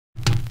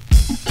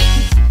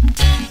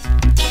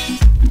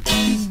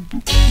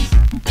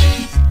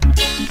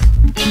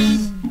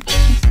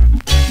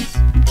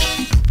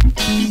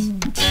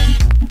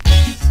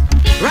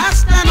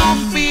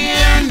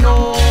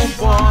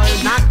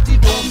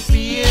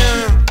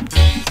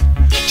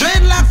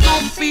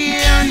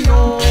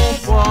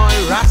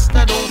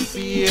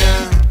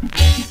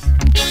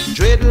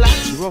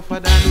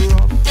rougher than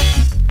rough,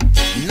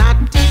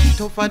 natty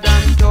tougher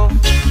than tough.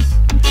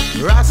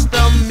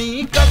 Rasta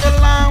meek as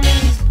a lamb,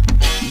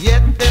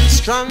 yet them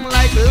strong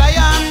like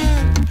lion.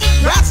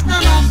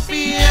 Rasta no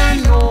fear,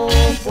 no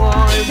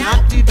boy,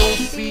 natty don't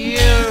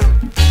fear.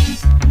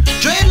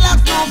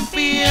 Dreadlocks no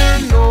fear,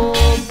 no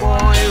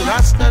boy,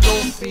 Rasta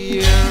don't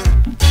fear.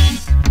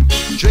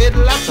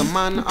 Dreadlocks a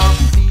man of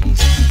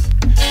peace,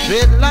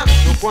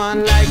 dreadlocks no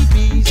one like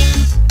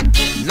peace.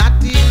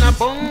 Natty in a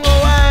bongo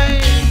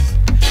eye,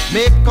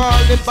 make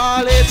all the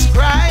bullets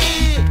cry.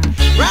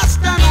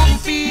 Rasta no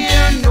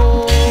fear,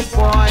 no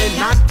boy,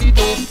 natty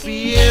don't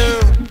fear.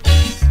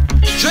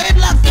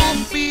 Dreadlocks no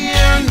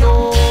fear,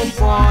 no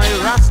boy,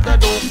 Rasta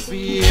don't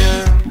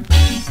fear.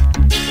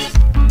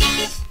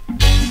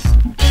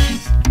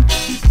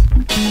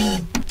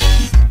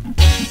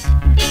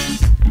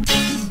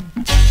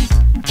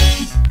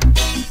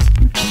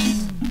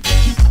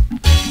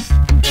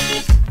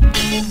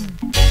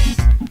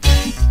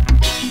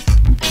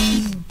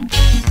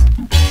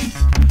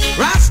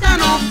 Rasta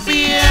no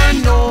fear,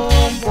 no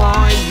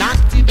boy,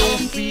 natty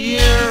don't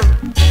fear.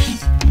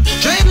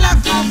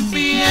 Dreadlocks no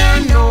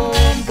fear, no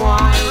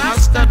boy,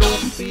 Rasta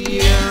don't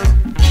fear.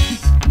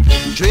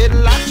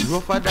 Dreadlocks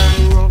rougher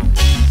than rough,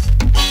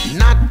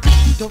 natty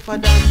tougher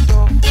than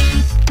tough.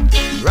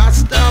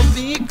 Rasta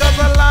weak as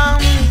a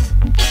lamb,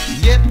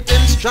 yet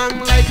them strong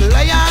like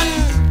lion.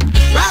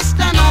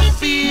 Rasta no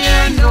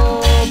fear,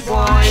 no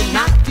boy,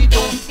 natty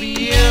don't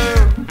fear.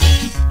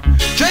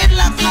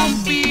 Dreadlocks no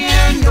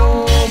fear,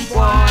 no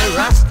boy,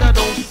 Rasta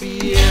don't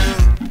fear.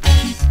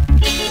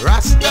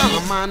 Rasta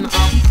a man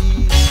of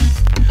peace,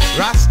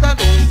 Rasta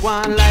don't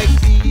want like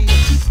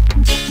peace.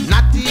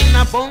 Natty in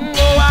a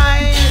bongo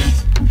eye,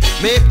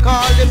 make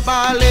all the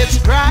bullets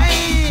cry.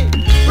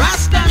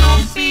 Rasta no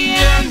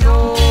fear,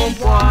 no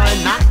boy,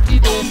 natty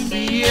don't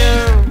fear.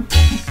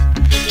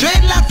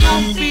 Dreadlocks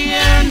no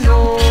fear, no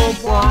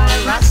boy,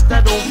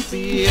 Rasta don't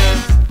fear.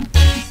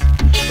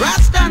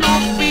 Rasta no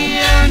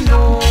fear,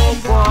 no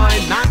boy,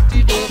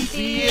 natty don't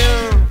fear.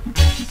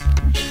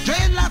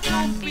 Dreadlocks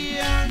no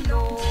fear,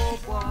 no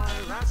boy,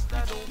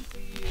 Rasta don't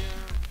fear.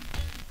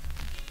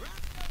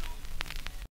 Rasta